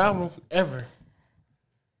heard his album ever.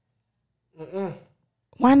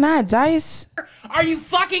 Why not, Dice? Are you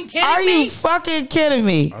fucking kidding me? Are you fucking kidding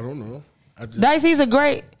me? I don't know. Dice, he's a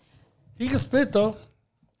great. He can spit though.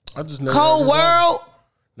 I just never Cold World.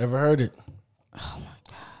 Never heard it. Oh my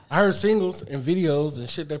God. I heard singles and videos and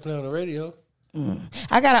shit they play on the radio.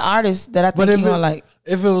 I got an artist that I think you gonna like.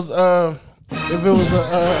 If it was yeah,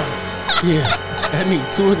 that need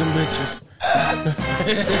two of them bitches.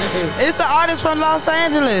 It's an artist from Los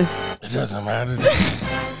Angeles. It doesn't matter.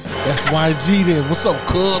 That's YG then. What's up,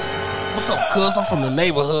 cuz? I'm from the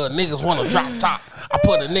neighborhood. Niggas want to drop top. I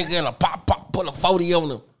put a nigga in a pop, put a 40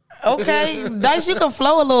 on him. Okay, Dice, you can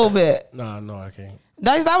flow a little bit. No, I can't.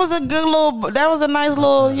 Dice, that was a nice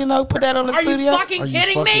little, put that on the studio. Are you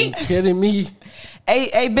fucking kidding me?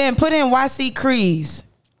 Hey, Ben, put in YC Crees.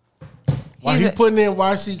 Why he putting in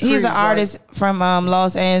YC Crees? He's an artist from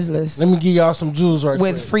Los Angeles. Let me give y'all some jewels right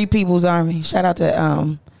with quick. Free People's Army. Shout out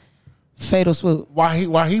to Fatal Swoop.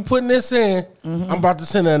 While he putting this in, I'm about to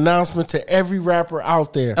send an announcement to every rapper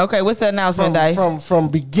out there. Okay, what's the announcement, Dice? From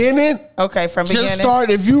beginning. Okay, from beginning. Just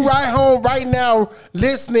start. If you right home right now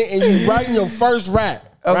listening and you writing your first rap.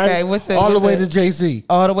 Okay, right? All the way to Jay-Z.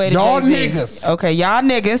 All the way to y'all Jay-Z. Niggas. Okay, y'all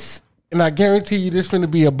niggas. And I guarantee you this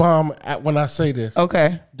finna be a bomb when I say this.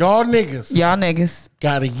 Okay. Y'all niggas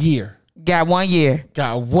got a year. Got 1 year.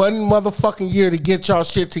 Got one motherfucking year to get y'all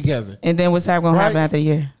shit together. And then what's gonna happen after a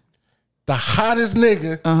year? The hottest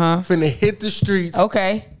nigga finna hit the streets.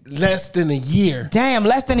 Okay. Less than a year. Damn,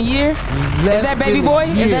 less than a year? Is that Baby Boy?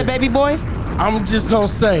 Is that Baby Boy? I'm just gonna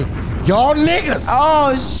say, y'all niggas.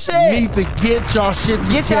 Oh shit. Need to get y'all shit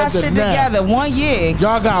together. Get y'all shit together. 1 year.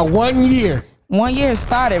 Y'all got 1 year. 1 year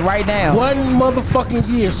started right now. One motherfucking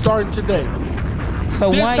year starting today.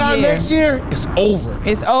 So this 1 time year. Next year, it's over.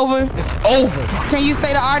 It's over? It's over. Can you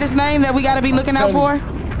say the artist name that we gotta be looking out for?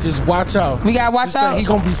 Just watch out. We gotta watch out. He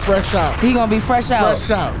gonna be fresh out. He gonna be fresh out. Fresh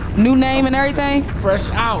out. New name and everything? Fresh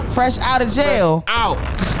out. Fresh out of jail. Fresh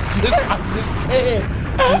out. I'm just saying.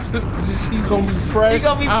 He's gonna be fresh. He's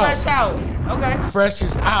gonna be fresh out. Okay. Fresh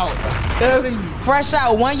is out. I'm telling you. Fresh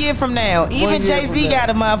out 1 year from now. Even Jay-Z got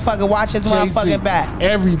a motherfucker watch his motherfucking back.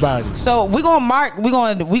 Everybody. So we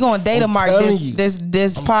gonna data mark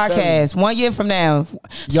this podcast 1 year from now.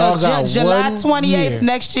 Y'all so got July 28th year.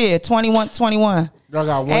 next year, 21. Y'all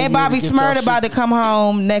got 1 year. And Bobby Smurda about to come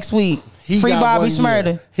home next week. Free Bobby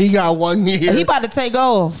Shmurda. He got 1 year. He about to take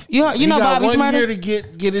off. You know Bobby Shmurda? 1 year to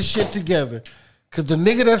get his shit together. Cause the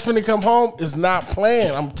nigga that's finna come home is not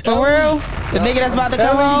playing. I'm telling you. For real? The nigga that's about to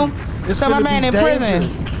come home? So my man in prison.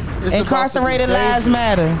 Incarcerated lives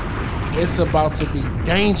matter. It's about to be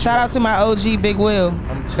dangerous. Shout out to my OG Big Will.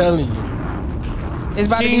 I'm telling you. It's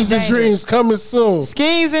about Schemes to be and Dreams coming soon.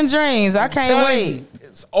 Schemes and Dreams. I can't wait.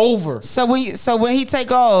 It's over. So when he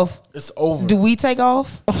take off, it's over. Do we take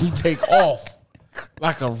off? We take off.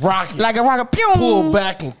 Like a rocket. Like a rocket. Pew! Pull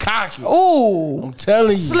back and cock it. Ooh. I'm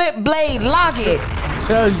telling you. Slip blade, lock it. I'm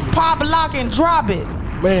telling you. Pop, lock, and drop it.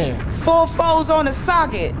 Man. Full foes on the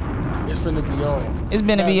socket. It's finna be on. It's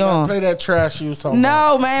finna be on. Play that trash you was talking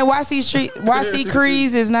about. No, man. YC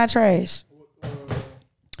Crease is not trash.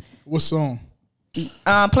 What song?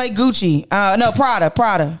 Play Gucci. No,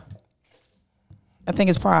 Prada. I think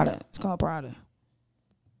it's Prada. It's called Prada.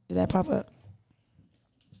 Did that pop up?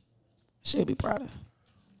 Should be Prada.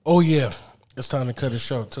 Oh yeah. It's time to cut it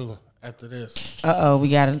short too. After this. We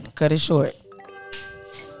gotta cut it short.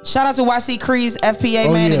 Shout out to YC Crease,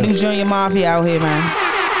 FPA, man, the new Junior Mafia out here, man.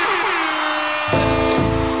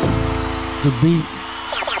 The beat.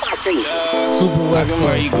 Super West. I can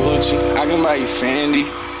buy you Gucci. I can buy you Fendi.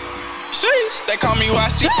 Sheesh, they call me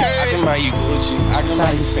YC. I can buy you Gucci. I can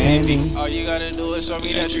buy you Fendi. All you gotta do is show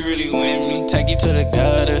me that you really with me. Take you to the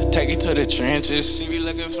gutter, take you to the trenches. She be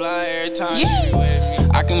looking fly every time she be with me.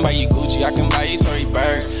 I can buy you Gucci. I can buy you Tory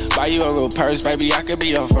Burch. Buy you a real purse, baby. I could be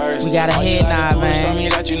your first. We got a head nod, man. Show me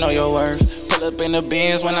that you know your worth. Pull up in the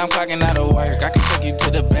Benz when I'm clocking out of work. I can take you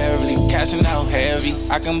to the Beverly, cashing out heavy.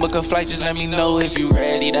 I can book a flight, just let me know if you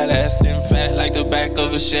ready. That ass in fat like the back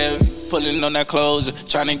of a Chevy. Pulling on that closure,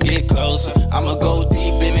 trying to get closer. I'ma go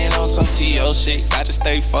deep in it on some T.O. shit. Gotta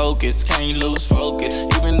stay focused, can't lose focus.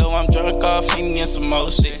 Even though I'm drunk off Henny and some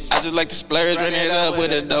more shit, I just like to splurge, run it up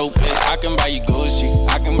with a dope hit. I can buy you Gucci,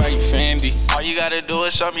 I can buy you Fendi. All you gotta do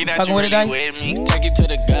is show me that you really with me. Take it to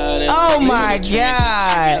the gutter. Oh my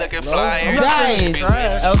God. Guys.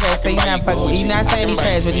 Okay, so you're not saying he's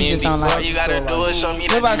trash, but you just don't like. All you gotta do is show me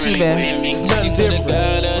that. What about you, Ben? Nothing different.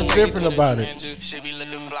 What's different about it?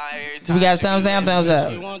 Do we got a thumbs down, thumbs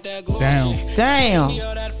up? Damn.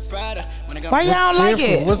 Why y'all like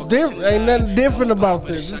it? What's different? Ain't nothing different about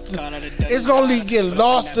this. It's gonna get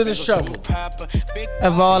lost in the shuffle.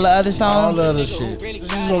 Of all the other songs? All the other shit. This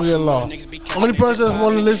is gonna get lost. How many persons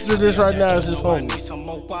want to listen to this right now is his homie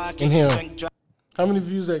and him? How many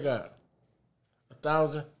views they got?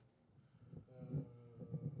 1,000?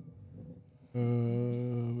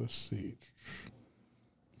 Let's see.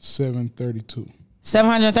 732.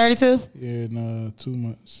 732? Yeah, 2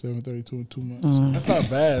 months. 732 in 2 months. That's not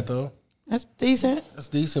bad though. That's decent. That's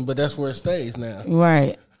decent, but that's where it stays now.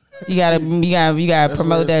 Right. You gotta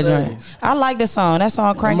promote that joint. I like the song. That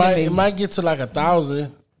song cranking me. It might get to like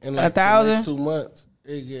 1,000 in like 1,000? the next 2 months.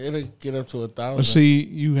 It'll get up to 1,000. But see,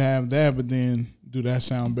 you have that, but then do that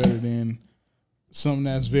sound better than something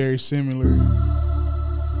that's very similar?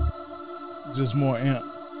 Just more amp.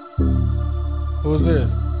 Who's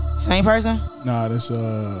this? Same person? Nah, this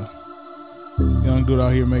young dude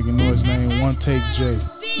out here making noise named One Take J.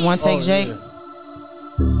 One Take J? Yeah.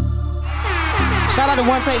 Shout out to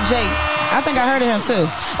One Take J. I think I heard of him too.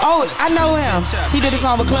 Oh, I know him. He did a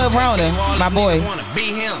song with Club Rona, my boy.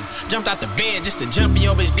 Jumped out the bed just to jump in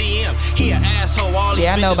your bitch DM. He an asshole. All these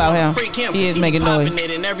I know about him. He is making noise.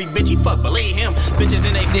 And every bitch he fuck believe him. Bitches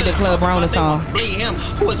in they did the Club Rona song. Bleed him.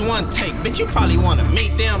 Who is One Take? Bitch, you probably wanna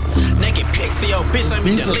meet them. Naked pics of your bitch. Let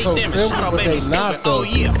me delete them. And shut up, baby. Stupid. Oh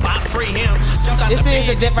yeah, pop free him. This is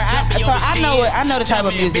a different. I know the type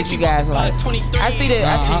of music you guys like. I see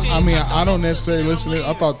that. I mean, I don't necessarily listen to it.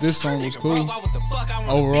 I thought this song was cool.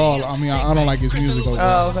 Overall, I mean, I don't like his music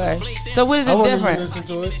overall. Oh, okay. So what is it different? Listen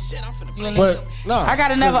to it. But no, I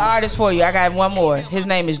got another artist for you. I got one more. His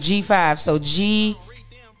name is G5. So G,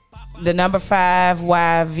 the number 5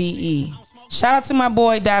 YVE. Shout out to my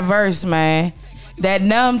boy Diverse, man. That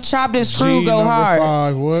numb chopped and screw go hard.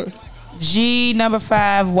 5 what? G number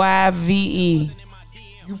 5 YVE.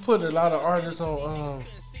 You put a lot of artists on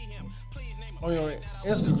your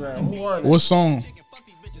Instagram. Who are they? What song?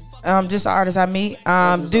 Just artists I meet.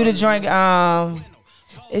 Do the joint.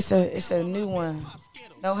 It's a new one.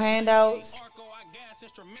 No Handouts.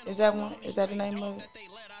 Is that one? Is that the name of it?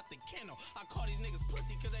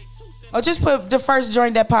 Or just put the first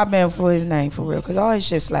joint that popped in for his name for real, cause all his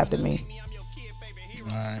shit slapped at me. All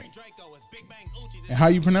right. And how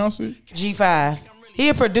you pronounce it? G5. He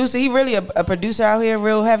a producer. He really a producer out here,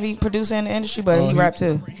 real heavy producer in the industry, but he rap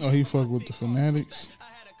too. Oh, he fuck with the Fanatics.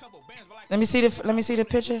 Let me see the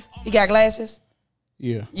picture. He got glasses.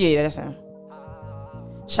 Yeah. Yeah, that's him.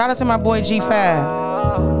 Shout out to my boy G5.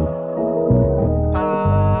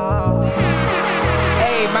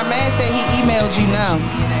 Hey, my man said he emailed you now.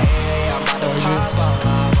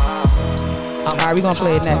 Alright, we gonna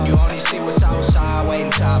play it now. You only see what's outside, wait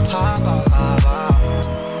until I pop out.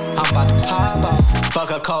 I'm about to pop out.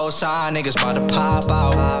 Fuck a cold sign, niggas about to pop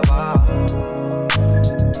out.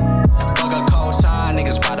 Fuck a cold sign,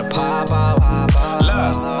 niggas about to pop out.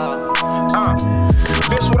 Look,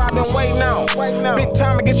 this what I've been waiting on. Big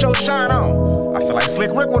time to get your shine on. I feel like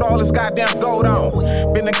Slick Rick with all this goddamn gold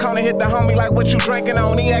on. Been the corner, hit the homie like what you drinking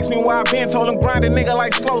on. He asked me why I been, told him grind a nigga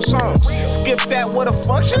like slow songs. Skip that, what a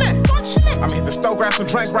function at? I'ma hit the stove, grab some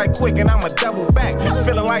drink right quick, and I'ma double back.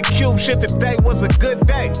 Feeling like Cube, shit today was a good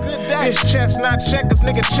day. This chestnut checkers,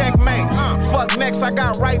 nigga checkmate. Fuck next, I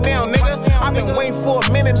got right now, nigga. I've been waiting for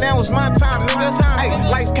a minute, now it's my time, nigga. Hey,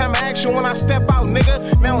 lights, camera, action when I step out,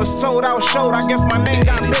 nigga. Now it's sold out, showed, I guess my name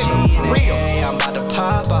got big. Real. I'm about to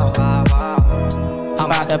pop out. I'm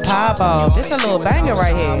about to pop off. This a little banger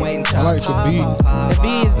right here. I like the beat. The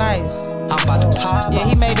beat is nice. I'm about to pop. Yeah,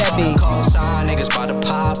 he made that beat. Niggas about to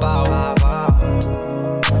pop out.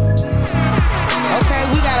 Okay,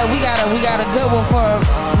 we got a good one for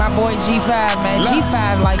my boy G5, man.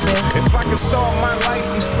 G5 like this. If I could start my life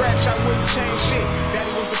from scratch, I wouldn't change shit.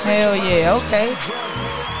 Daddy was the hell yeah, okay.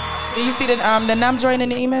 Do you see the num joint in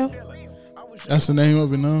the email? That's the name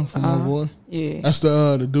of it now, from my boy. Yeah. That's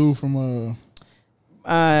the dude from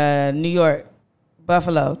New York,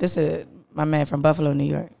 Buffalo. This is my man from Buffalo, New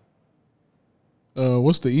York.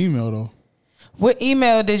 What's the email though? What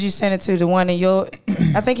email did you send it to? The one in your?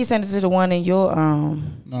 I think he sent it to the one in your.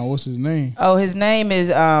 No, what's his name? Oh, his name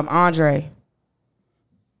is Andre.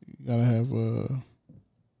 You gotta have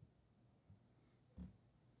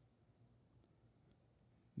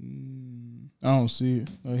I don't see it.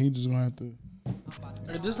 He just gonna have to.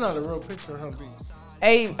 Hey, this is not a real picture, huh, B?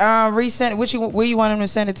 Hey, resend. Where you want him to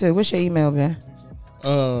send it to? What's your email, man?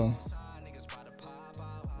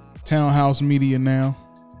 Townhouse Media Now.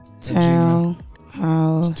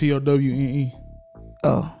 Townhouse. TOWNE.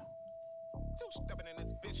 Oh.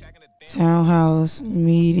 Townhouse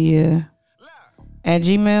Media at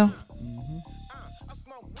Gmail.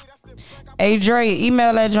 Hey Dre,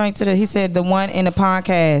 email that joint to he said the one in the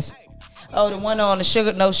podcast. Oh, the one on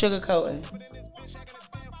the no sugar coating.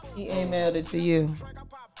 He emailed it to you.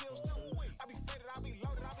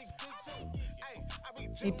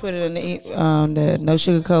 He put it in the no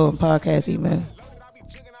sugar coating podcast email.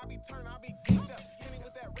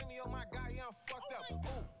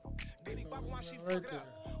 Right there.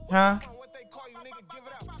 Huh?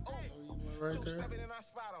 Right there.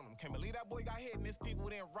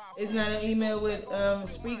 It's not an email with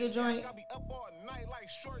speaker joint.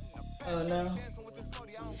 Oh no.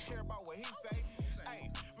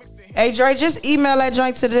 Hey Dre, just email that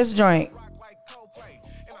joint to this joint.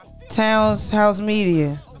 Townhouse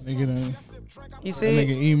Media. Nigga, you see?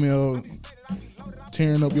 Nigga email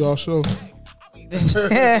tearing up y'all show.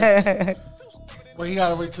 Well, he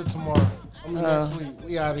gotta wait till tomorrow. I mean, next week.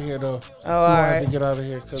 We out of here, though. Oh, all right. Have to get out of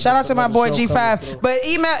here. Shout out to my boy G5. But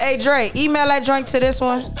email, hey, Dre, email that joint to this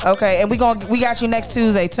one. Okay, and we got you next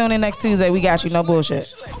Tuesday. Tune in next Tuesday. We got you. No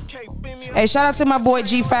bullshit. Hey, shout out to my boy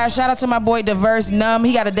G5. Shout out to my boy Diverse Numb.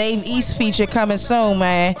 He got a Dave East feature coming soon,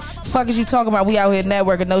 man. Fuck is you talking about? We out here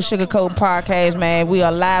networking No Sugarcoating Podcast, man. We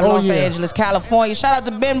are live Los Angeles, California. Shout out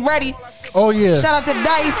to Ben Ready. Oh, yeah. Shout out to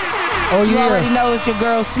Dice. Oh, you yeah. already know it's your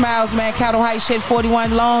girl Smiles, man. Cattle Heights shit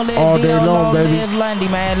 41. Long live all day Dino, long, baby. Live Lundy,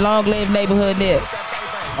 man. Long live Neighborhood Nip.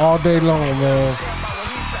 All day long, man.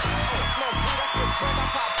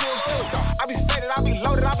 I be faded, I be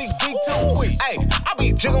loaded, I be geeked too. Hey, I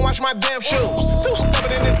be jigging, watch my damn shoes. Too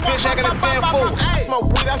stubborn in this bitch, I got a damn fool. I smoke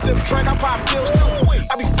weed, I still drink, I pop pills too.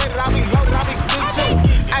 I be faded, I be loaded, I be geeked too.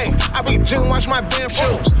 Hey, I be jigging, watch my damn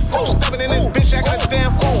shoes. Too stubborn in this bitch, I got a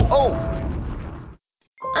damn fool. Oh.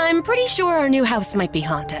 I'm pretty sure our new house might be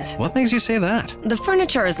haunted. What makes you say that? The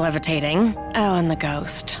furniture is levitating. Oh, and the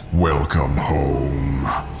ghost. Welcome home.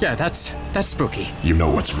 Yeah, that's spooky. You know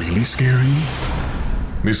what's really scary?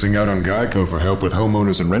 Missing out on Geico for help with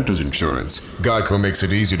homeowners and renters insurance. Geico makes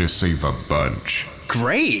it easy to save a bunch.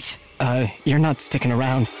 Great! You're not sticking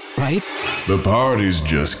around, right? The party's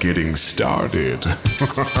just getting started.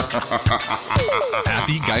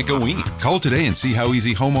 Happy Geico-ing. Call today and see how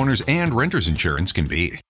easy homeowners and renters insurance can be.